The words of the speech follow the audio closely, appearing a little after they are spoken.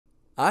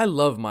I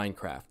love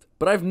Minecraft,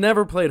 but I've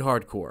never played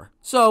hardcore,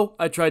 so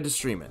I tried to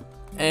stream it,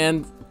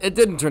 and it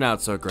didn't turn out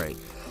so great.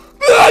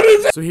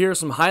 So here are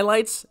some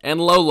highlights and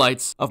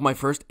lowlights of my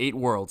first 8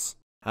 worlds.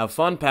 Have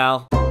fun,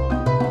 pal. You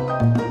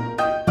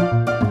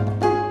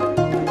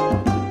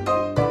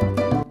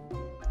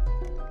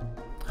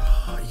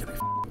gotta be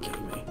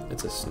kidding me.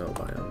 It's a snow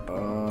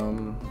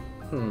biome.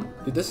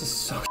 Dude, this is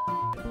so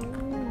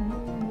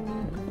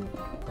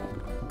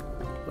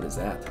What is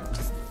that?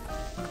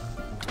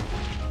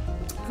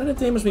 How did it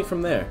damage me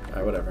from there?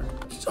 Alright, whatever.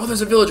 Oh,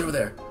 there's a village over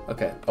there!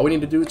 Okay. All we need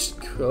to do is just...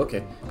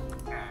 Okay.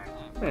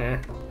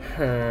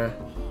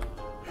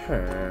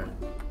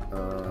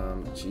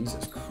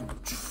 Jesus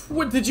Christ.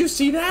 What, did you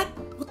see that?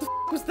 What the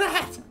f was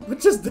that? What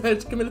just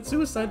committed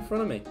suicide in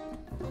front of me?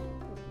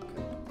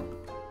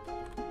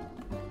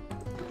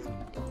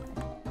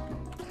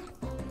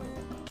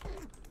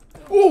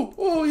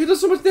 Oh, he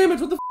does so much damage,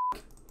 what the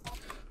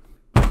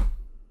f?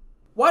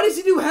 Why does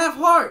he do half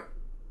heart?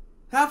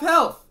 Half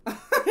health? I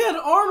had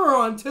armor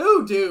on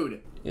too,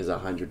 dude! Is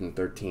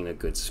 113 a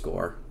good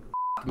score?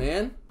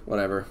 Man,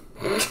 whatever.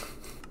 It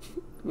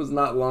was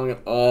not long at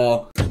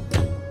all.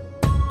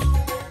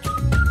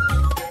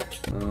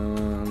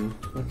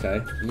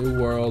 Okay.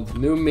 New world,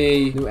 new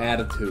me, new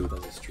attitude.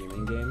 That's a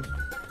streaming game.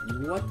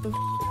 What the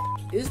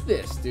f is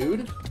this,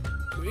 dude?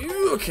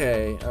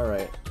 Okay,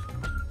 alright.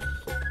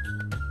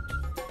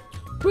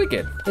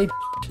 Wicked. Hey,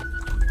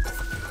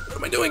 what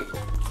am I doing?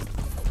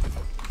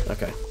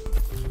 Okay.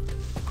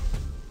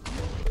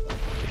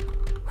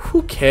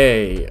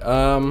 Okay,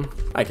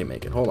 I can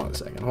make it. Hold on a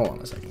second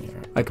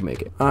here. I can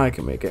make it.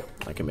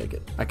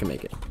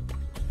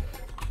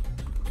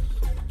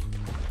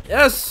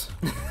 Yes!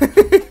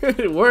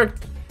 It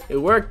worked. It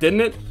worked,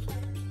 didn't it?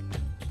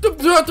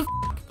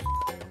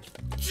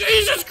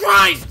 Jesus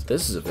Christ!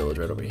 This is a village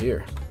right over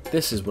here.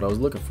 This is what I was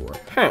looking for.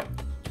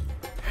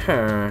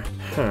 There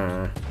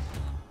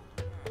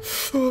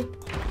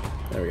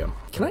we go.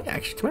 Can I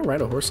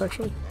ride a horse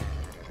actually?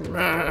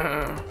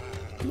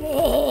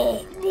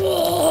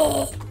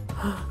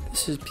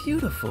 This is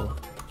beautiful.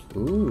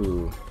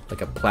 Ooh,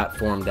 like a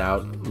platformed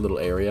out little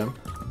area.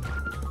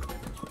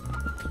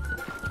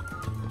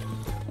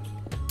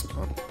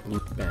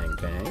 Bang,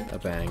 bang, a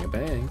bang, a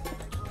bang.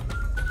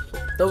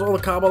 That was all the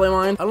cobble I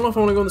mined. I don't know if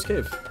I want to go in this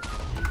cave.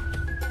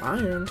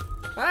 Iron.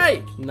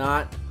 Hey!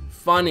 Not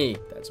funny.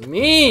 That's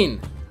mean.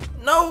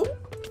 No!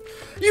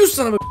 You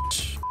son of a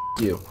bitch.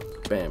 You.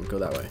 Bam, go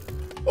that way.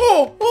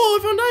 Oh, I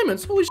found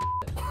diamonds. Holy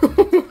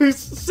shit.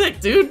 Sick,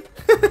 dude.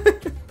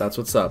 That's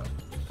what's up.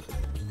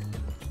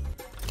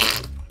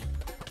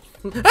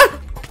 Ah!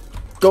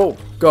 Go.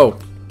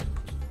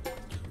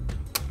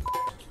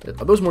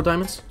 Are those more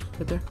diamonds?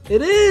 Right there.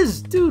 It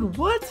is! Dude,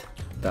 what?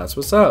 That's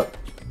what's up.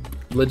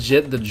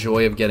 Legit the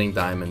joy of getting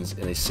diamonds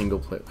in a single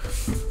player.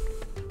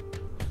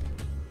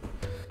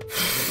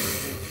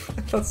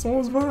 I thought someone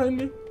was behind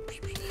me.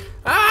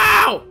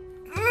 Ow!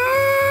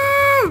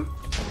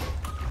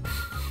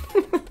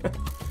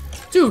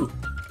 Dude,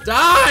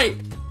 die!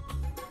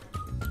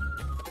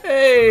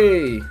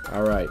 Hey!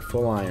 Alright,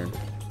 full iron.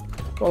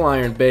 Full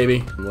iron,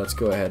 baby. Let's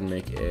go ahead and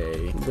make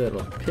a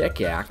little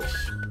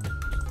pickaxe.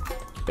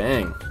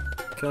 Bang.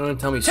 Don't even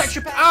tell me.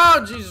 Texture pack.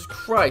 Oh, Jesus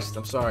Christ!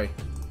 I'm sorry.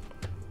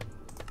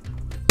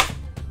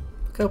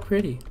 Look how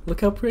pretty.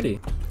 Look how pretty.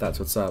 That's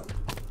what's up.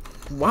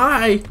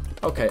 Why?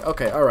 Okay.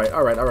 Alright.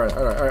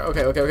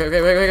 Okay.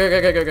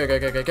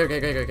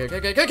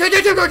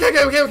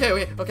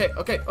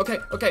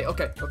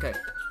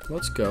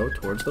 Let's go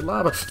towards the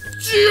lava.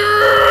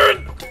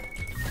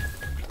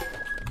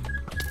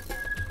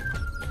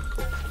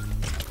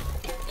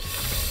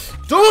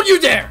 Don't you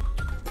dare!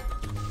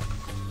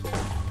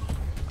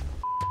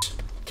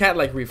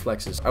 Cat-like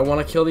reflexes. I want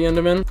to kill the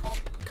enderman.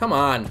 Come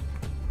on.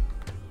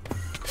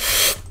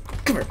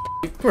 Come here.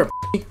 Come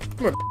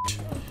here.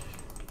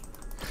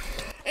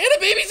 And a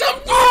baby's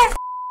up. Oh!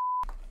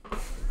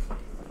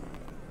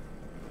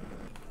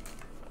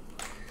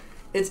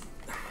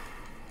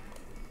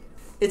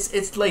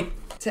 It's like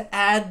to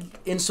add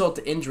insult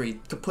to injury,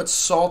 to put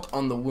salt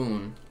on the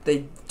wound.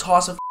 They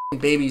toss a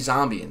baby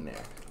zombie in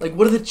there. Like,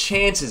 what are the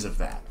chances of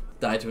that?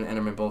 Died to an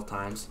enderman both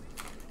times.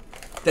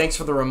 Thanks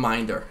for the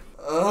reminder.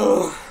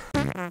 Oh.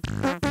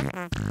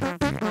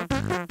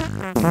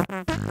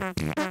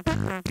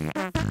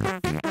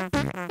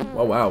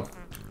 Oh, wow.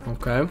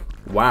 Okay.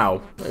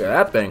 Wow. Look at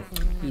that thing.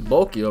 He's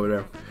bulky over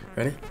there.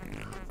 Ready?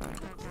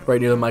 Right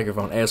near the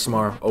microphone.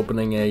 ASMR.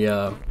 Opening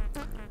a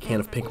can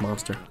of pink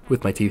monster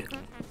with my teeth.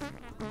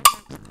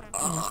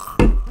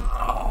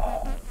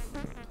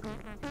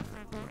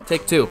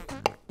 Take 2.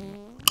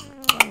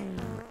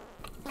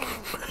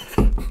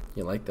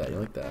 You like that? You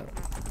like that?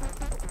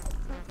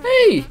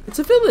 Hey, it's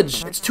a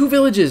village. It's 2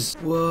 villages.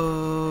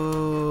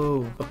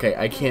 Whoa. Okay,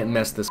 I can't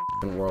mess this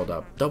world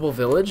up. Double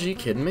village? Are you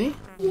kidding me?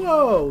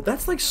 Whoa,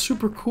 that's like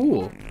super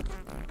cool.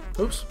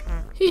 Oops.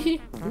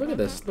 Hee. Look at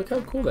this. Look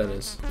how cool that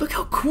is. Look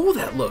how cool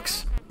that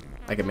looks.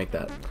 I can make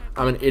that.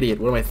 I'm an idiot.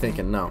 What am I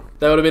thinking? No.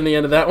 That would have been the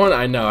end of that one?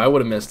 I know. I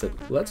would have missed it.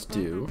 Let's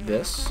do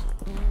this.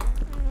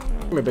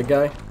 Come here, big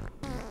guy.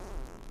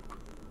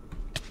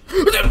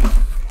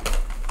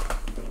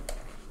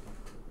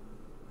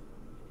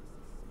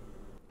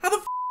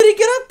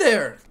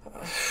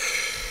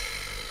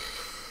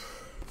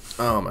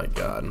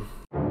 god.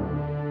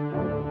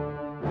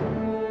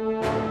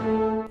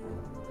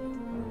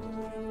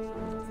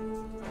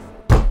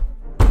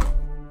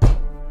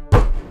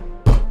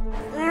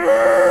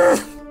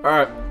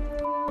 Alright.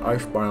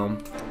 Ice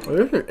biome. Oh,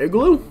 there's an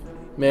igloo?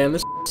 Man,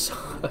 this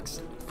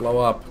sucks. Blow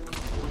up.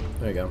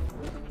 There you go.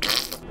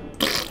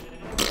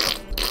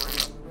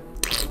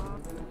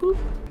 Boop.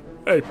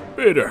 Hey,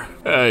 Peter.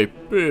 Hey,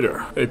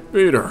 Peter. Hey,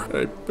 Peter.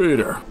 Hey,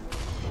 Peter.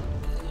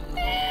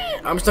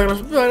 I'm stuck on a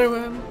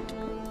spider-web.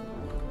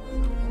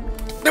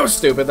 That was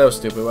stupid. That was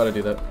stupid. Why'd I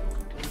do that?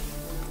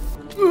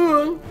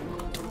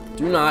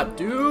 Do not,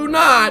 do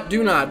not,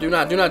 do not, do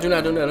not, do not, do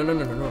not, do not, no, no,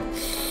 no, no, no.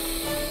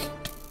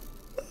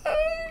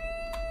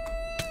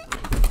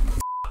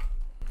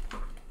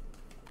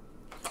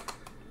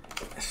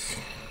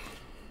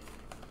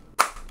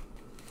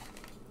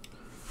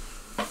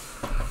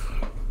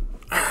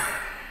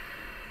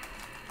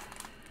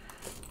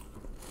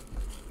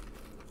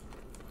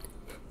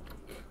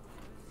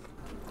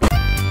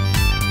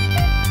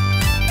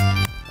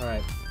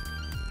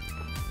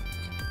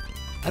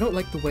 I don't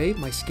like the way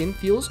my skin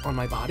feels on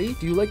my body.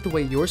 Do you like the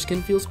way your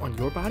skin feels on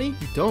your body?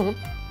 You don't?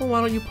 Well, why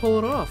don't you pull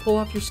it off? Pull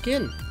off your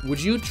skin.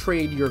 Would you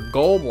trade your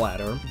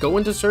gallbladder, go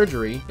into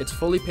surgery, it's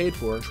fully paid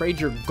for, trade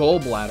your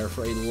gallbladder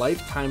for a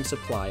lifetime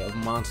supply of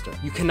Monster?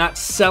 You cannot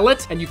sell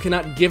it and you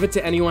cannot give it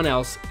to anyone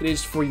else. It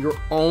is for your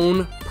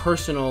own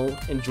personal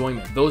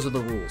enjoyment. Those are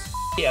the rules.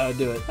 Yeah, I'll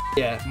do it.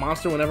 Yeah,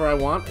 Monster whenever I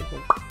want.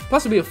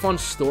 Plus it'd be a fun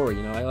story,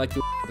 you know? I like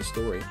the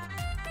story.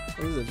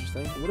 This is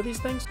interesting. What are these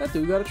things? That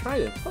dude gotta try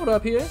it. Hold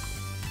up here.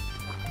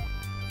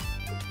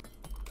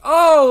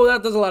 Oh,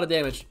 that does a lot of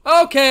damage.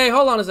 Okay,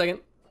 hold on a second.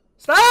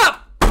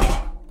 Stop!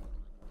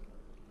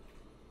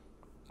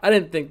 I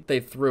didn't think they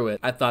threw it.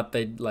 I thought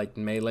they'd, like,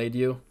 melee'd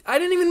you. I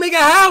didn't even make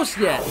a house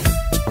yet!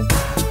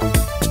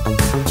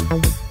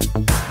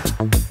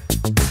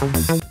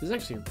 This is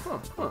actually,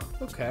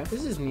 okay.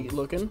 This is neat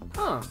looking.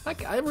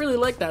 I really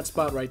like that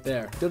spot right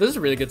there. Dude, this is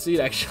a really good seed,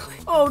 actually.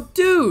 Oh,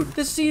 dude,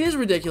 this seed is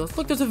ridiculous.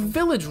 Look, there's a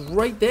village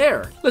right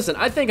there. Listen,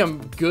 I think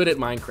I'm good at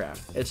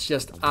Minecraft. It's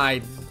just,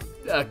 I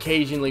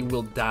occasionally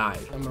will die.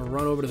 I'm gonna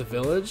run over to the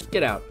village.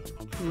 Get out.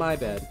 My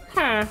bad.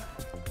 Huh.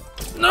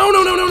 No,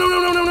 no, no, no, no, no,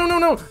 no, no, no, no,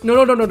 no,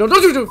 no, no, no, no,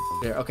 don't do.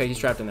 There, okay, he's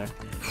trapped in there.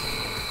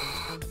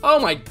 Oh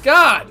my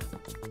god!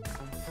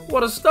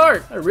 What a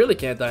start! I really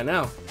can't die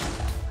now.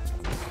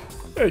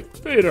 Hey,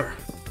 Peter.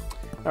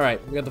 All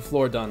right, we got the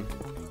floor done.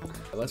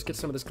 Let's get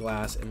some of this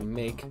glass and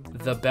make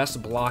the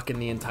best block in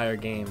the entire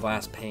game.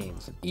 Glass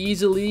panes.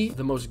 Easily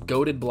the most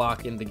goated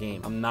block in the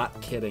game. I'm not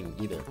kidding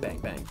either. Bang,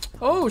 bang.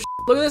 Oh,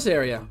 look at this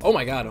area. Oh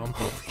my god. Oh,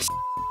 holy shit.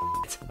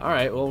 All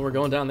right, well, we're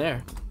going down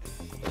there.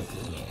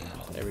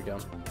 There we go.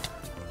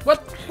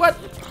 What?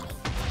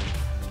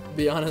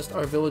 Be honest,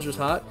 our village was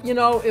hot. You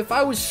know, if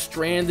I was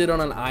stranded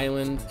on an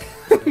island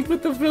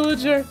with a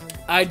villager,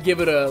 I'd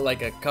give it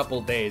like a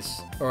couple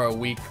days or a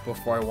week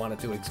before I wanted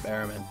to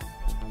experiment.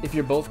 If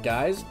you're both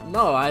guys,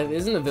 no,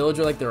 isn't a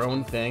villager like their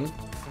own thing?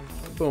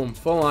 Boom,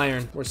 full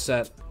iron, we're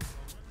set.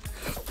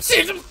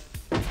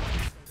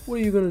 What are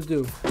you gonna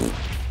do?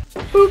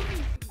 Boop.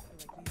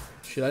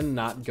 Should I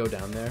not go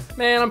down there?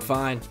 Man, I'm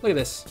fine. Look at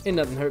this, ain't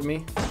nothing hurt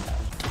me.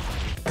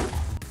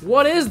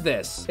 What is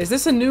this? Is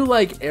this a new,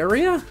 like,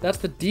 area? That's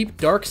the deep,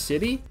 dark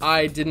city?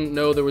 I didn't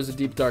know there was a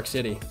deep, dark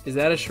city. Is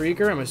that a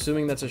shrieker? I'm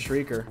assuming that's a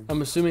shrieker.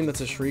 I'm assuming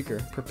that's a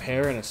shrieker.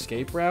 Prepare an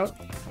escape route?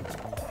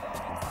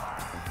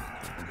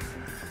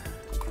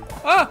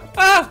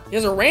 He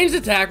has a ranged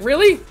attack,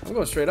 really? I'm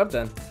going straight up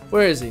then.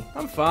 Where is he?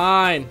 I'm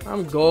fine.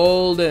 I'm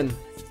golden.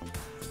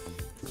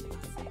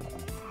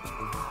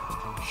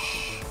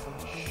 Shh.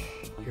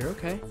 You're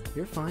okay.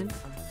 You're fine.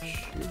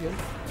 Shh. You're good.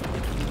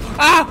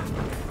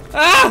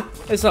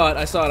 I saw it.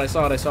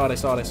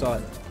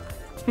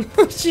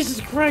 Jesus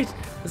Christ.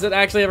 Does it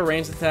actually have a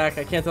ranged attack?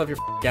 I can't tell if you're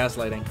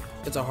gaslighting.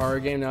 It's a horror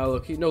game now,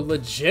 low-key. No,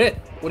 legit.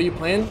 What are you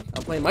playing?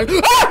 I'm playing my...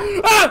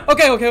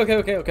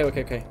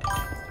 Okay.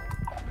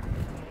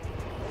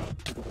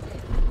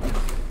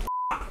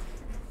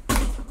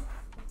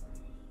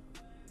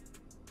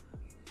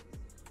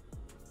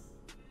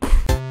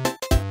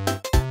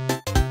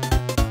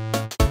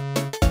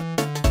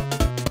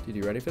 Dude,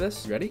 you ready for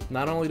this? You ready?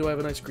 Not only do I have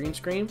a nice green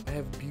screen, I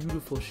have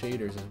beautiful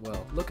shaders as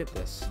well. Look at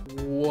this.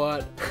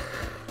 What?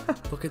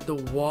 Look at the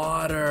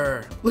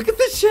water. Look at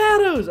the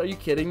shadows. Are you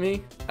kidding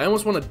me? I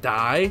almost want to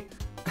die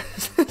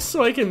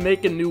so I can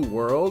make a new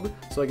world,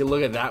 so I can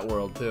look at that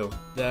world too.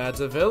 That's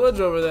a village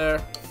over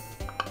there.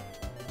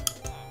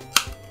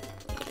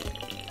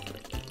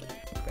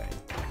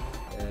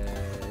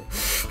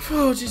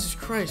 Oh, Jesus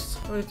Christ.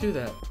 How did I do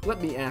that?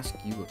 Let me ask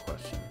you a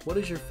question. What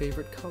is your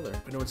favorite color?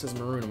 I know it says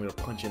maroon. I'm gonna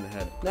punch you in the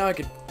head. Now I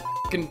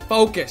can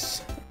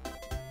focus.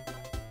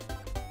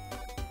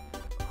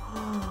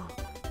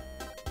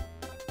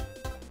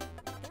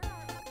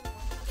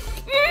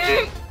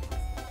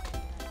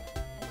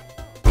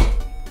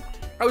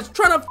 I was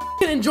trying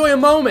to enjoy a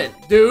moment,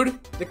 dude.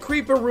 The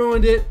creeper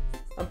ruined it.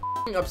 I'm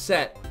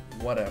upset.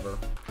 Whatever.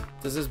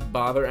 Does this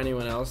bother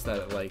anyone else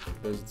that, like,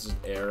 there's just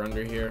air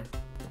under here?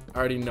 I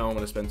already know I'm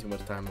gonna spend too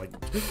much time like,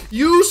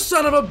 you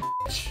son of a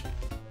bitch.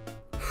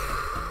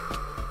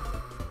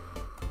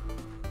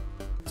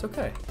 It's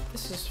okay.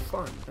 This is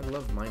fun. I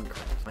love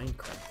Minecraft.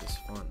 Minecraft is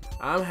fun.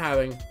 I'm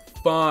having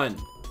fun.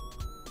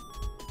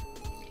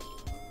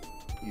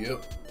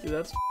 Yep. Dude,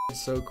 that's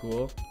so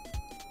cool.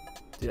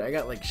 Dude, I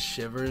got like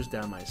shivers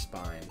down my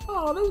spine.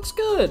 Oh, that looks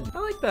good. I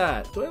like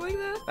that. Do I like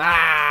that?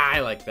 Ah, I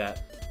like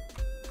that.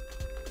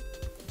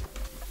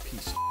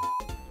 Piece of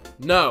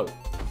no.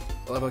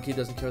 I love how Keith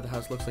doesn't care what the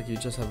house looks like. You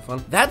just have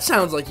fun. That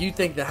sounds like you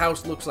think the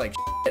house looks like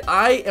shit.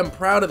 I am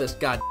proud of this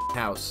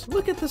house.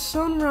 Look at the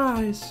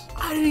sunrise.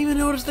 I didn't even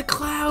notice the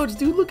clouds,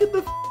 dude. Look at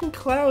the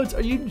clouds.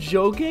 Are you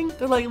joking?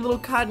 They're like little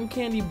cotton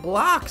candy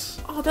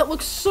blocks. Oh, that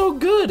looks so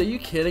good. Are you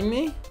kidding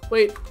me?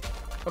 Wait.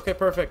 Okay,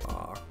 perfect.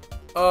 Aw.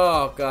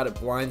 Oh, God, it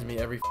blinds me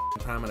every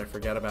time and I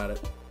forget about it.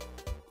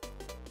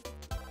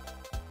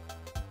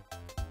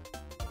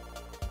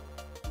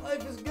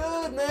 Life is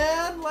good,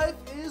 man. Life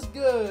is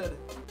good.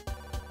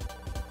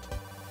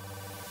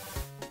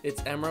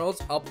 It's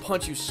emeralds. I'll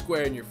punch you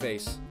square in your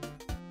face.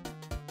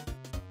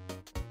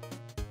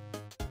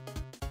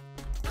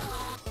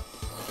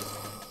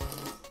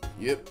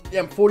 Yep. Yeah,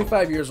 I'm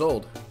 45 years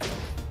old.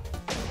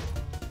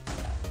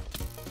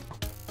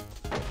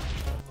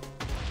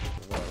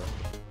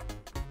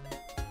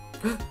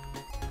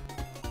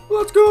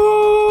 Let's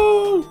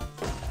go!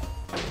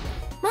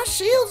 My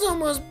shield's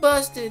almost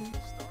busted.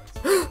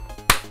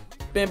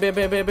 Bam, bam,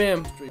 bam, bam,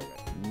 bam.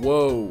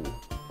 Whoa.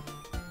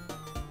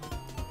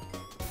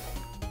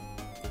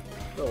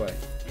 Go away.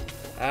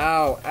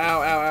 Ow,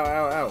 ow, ow, ow,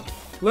 ow, ow.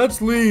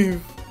 Let's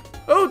leave.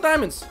 Oh,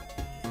 diamonds.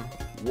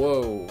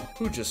 Whoa.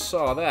 Who just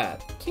saw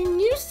that? Can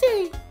you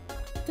say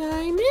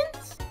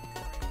diamonds?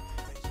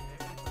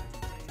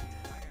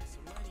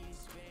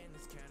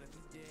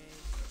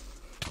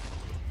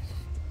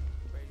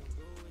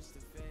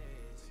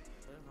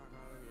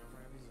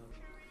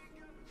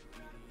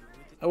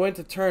 I went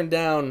to turn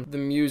down the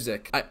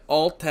music. I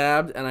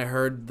alt-tabbed and I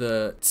heard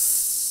the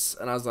tss,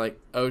 and I was like,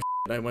 oh shit.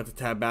 I went to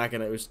tab back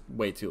and it was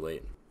way too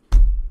late.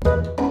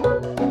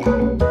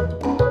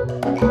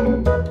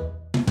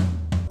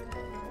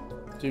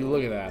 Dude,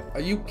 look at that.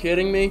 Are you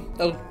kidding me?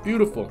 That was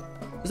beautiful.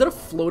 Is that a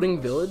floating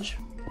village?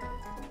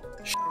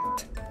 Shit.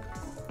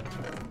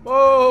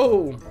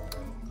 Whoa!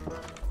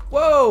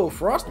 Whoa,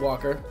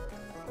 Frostwalker.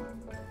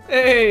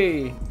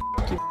 Hey!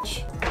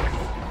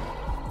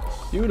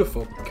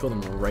 Beautiful. Kill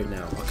them right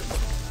now.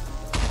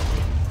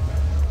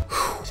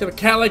 You have a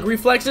cat-like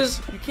reflexes?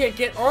 You can't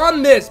get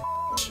on this.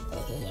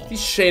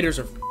 These shaders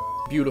are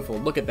beautiful.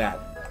 Look at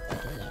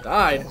that.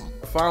 Died.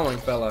 Following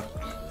fella.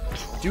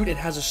 Dude, it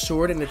has a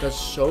sword and it does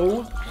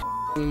so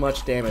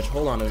much damage.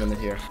 Hold on a minute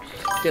here.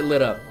 Get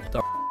lit up.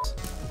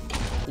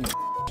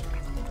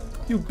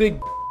 You big.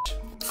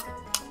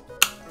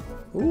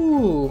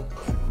 Ooh.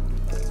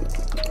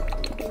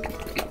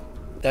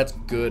 That's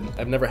good.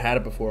 I've never had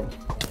it before.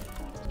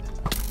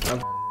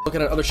 I'm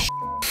looking at other sh.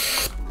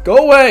 Go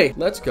away!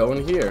 Let's go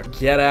in here.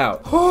 Get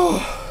out.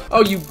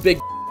 Oh, you big.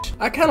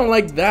 I kind of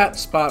like that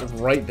spot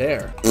right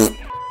there.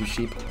 You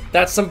sheep.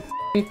 That's some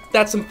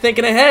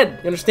thinking ahead.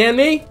 You understand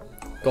me?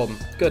 Golden.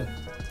 Good.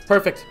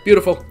 Perfect.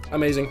 Beautiful.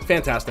 Amazing.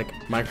 Fantastic.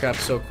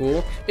 Minecraft's so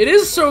cool. It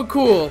is so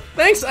cool.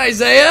 Thanks,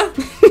 Isaiah.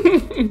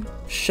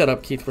 Shut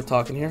up, Keith. We're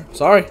talking here.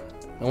 Sorry.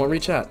 I won't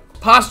reach out.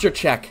 Posture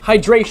check.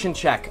 Hydration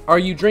check. Are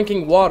you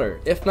drinking water?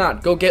 If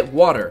not, go get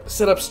water.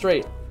 Sit up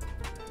straight.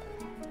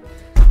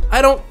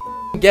 I don't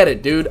get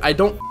it, dude. I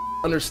don't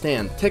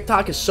understand.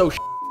 TikTok is so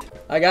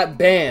I got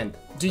banned.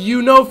 Do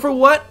you know for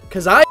what?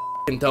 Because I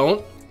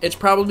don't. It's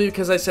probably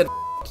because I said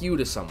you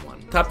to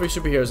someone. Top 3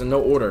 superheroes in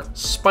no order.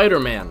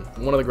 Spider-Man,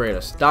 one of the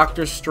greatest.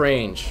 Doctor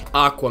Strange,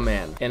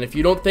 Aquaman. And if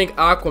you don't think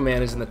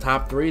Aquaman is in the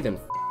top 3, then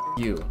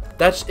you.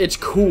 It's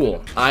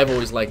cool. I've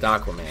always liked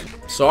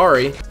Aquaman.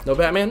 Sorry. No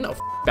Batman? No,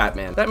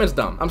 Batman. Batman's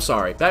dumb. I'm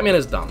sorry. Batman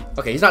is dumb.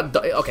 Okay, he's not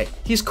okay,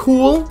 he's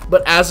cool,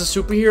 but as a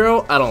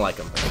superhero, I don't like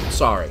him.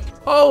 Sorry.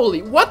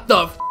 Holy, what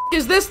the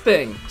is this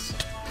thing?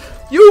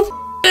 You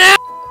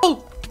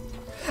asshole!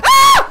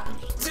 Ah!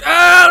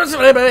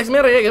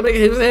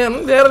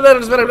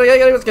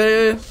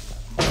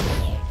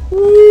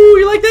 Ooh,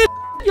 you like that?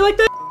 You like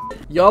that?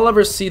 Y'all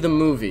ever see the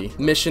movie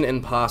Mission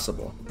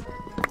Impossible?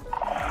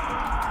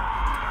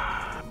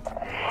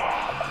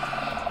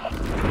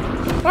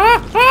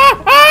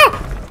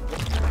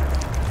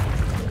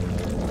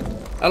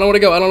 I don't know where to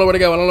go. I don't know where to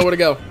go. I don't know where to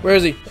go. Where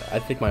is he? I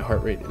think my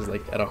heart rate is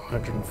like at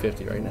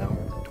 150 right now.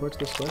 Towards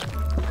this way.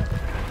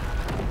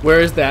 Where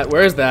is that?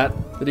 Where is that?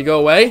 Did he go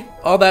away?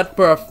 All that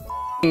for a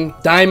f***ing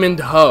diamond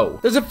hoe.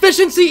 Does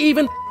efficiency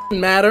even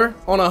matter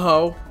on a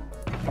hoe?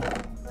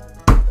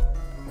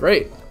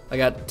 Great. I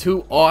got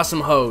 2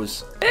 awesome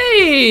hoes.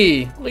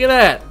 Hey! Look at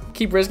that.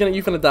 Keep risking it.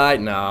 You finna die?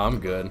 Nah, I'm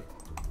good.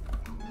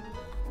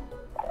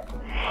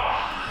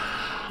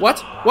 What?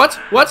 What?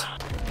 What?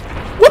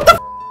 What the?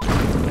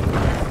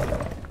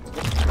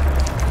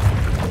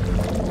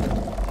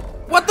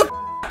 What the?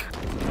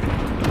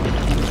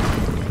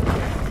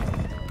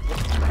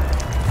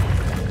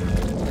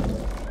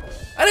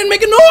 I didn't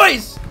make a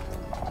noise.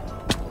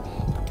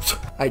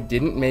 I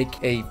didn't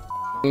make a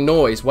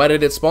noise. Why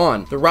did it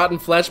spawn? The rotten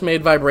flesh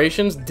made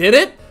vibrations. Did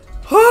it?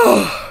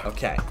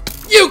 Okay.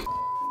 You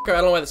I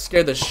don't know why that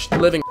scared the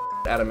living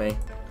out of me.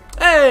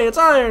 Hey, it's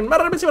iron. Hey,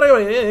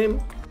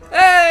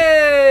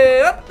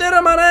 up to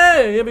the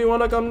money. If you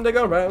wanna come take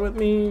a ride with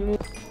me.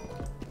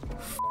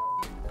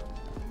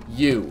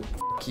 You.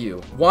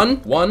 You.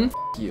 One.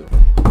 You.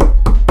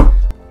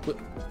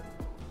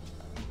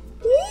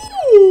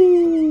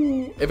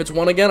 Ooh. If it's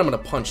one again, I'm gonna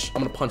punch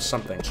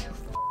something.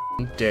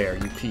 You dare,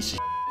 you piece of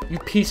shit. You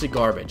piece of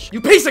garbage. You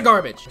piece of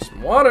garbage!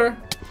 Some water.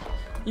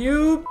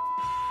 You.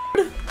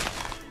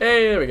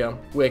 Hey, there we go.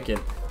 Wicked.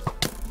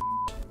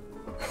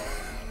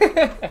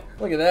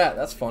 Look at that.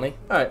 That's funny.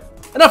 Alright.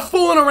 Enough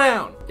fooling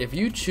around! If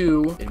you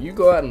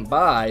go out and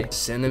buy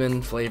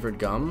cinnamon flavored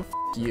gum,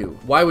 you.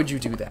 Why would you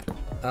do that?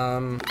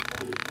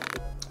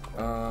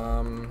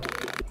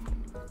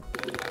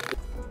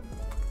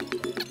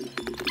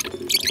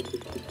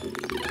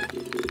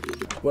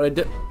 What I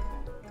did.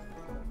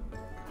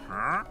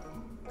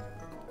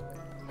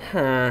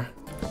 Huh.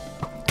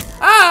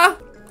 Ah!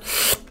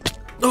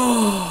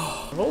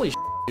 Oh, holy shit,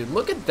 dude.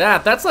 Look at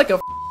that. That's like a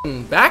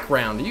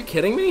background. Are you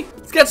kidding me?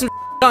 Let's get some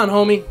done,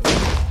 homie.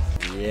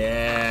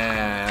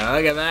 Yeah,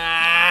 look at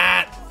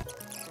that.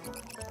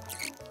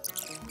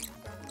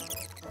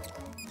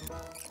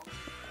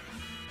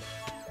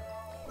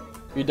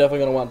 You're definitely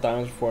gonna want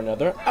diamonds before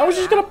another. I was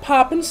just gonna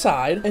pop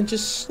inside and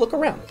just look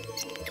around.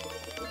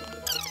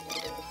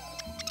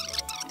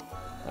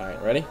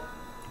 Alright, ready?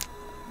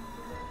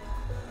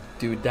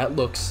 Dude, that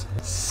looks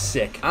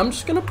sick. I'm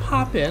just gonna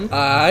pop in.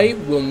 I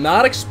will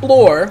not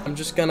explore. I'm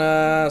just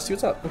gonna see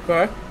what's up.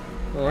 Okay.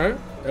 Alright.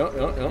 Yeah.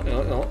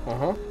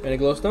 Any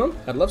glowstone?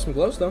 I'd love some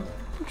glowstone.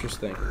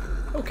 Interesting.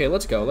 Okay,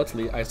 let's go. Let's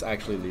leave. I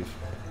actually leave.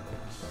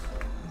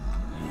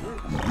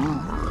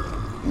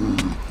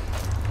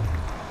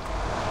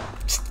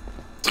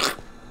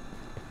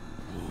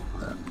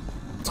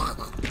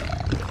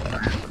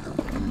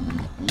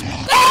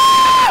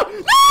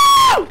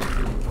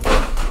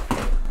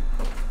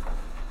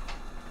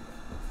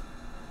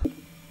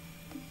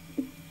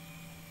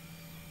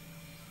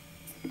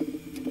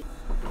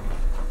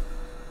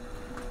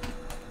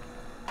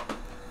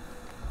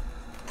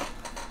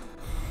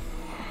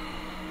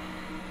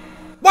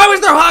 Why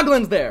was there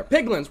hoglins there?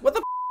 Piglins, what the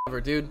f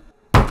ever, dude?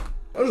 That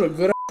was a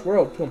good ass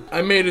world, too.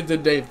 I made it to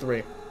day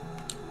 3.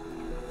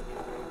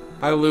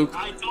 Hi, Luke.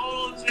 I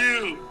told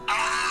you!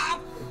 Ah!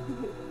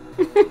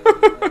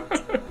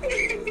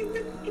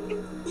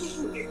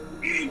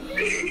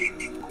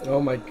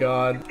 Oh my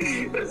god.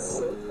 That's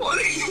so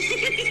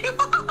funny!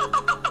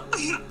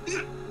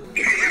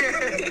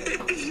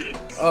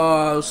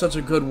 Oh, it was such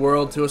a good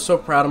world, too. I was so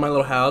proud of my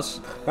little house.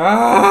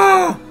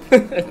 Ah!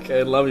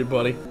 Okay, love you,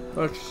 buddy.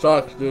 That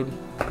sucks, dude.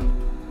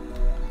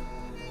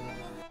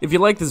 If you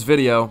like this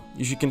video,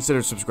 you should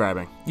consider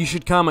subscribing. You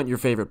should comment your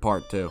favorite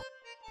part too.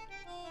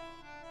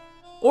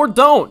 Or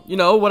don't, you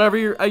know, whatever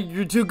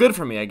you're too good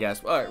for me, I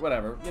guess. Alright,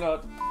 whatever, you know.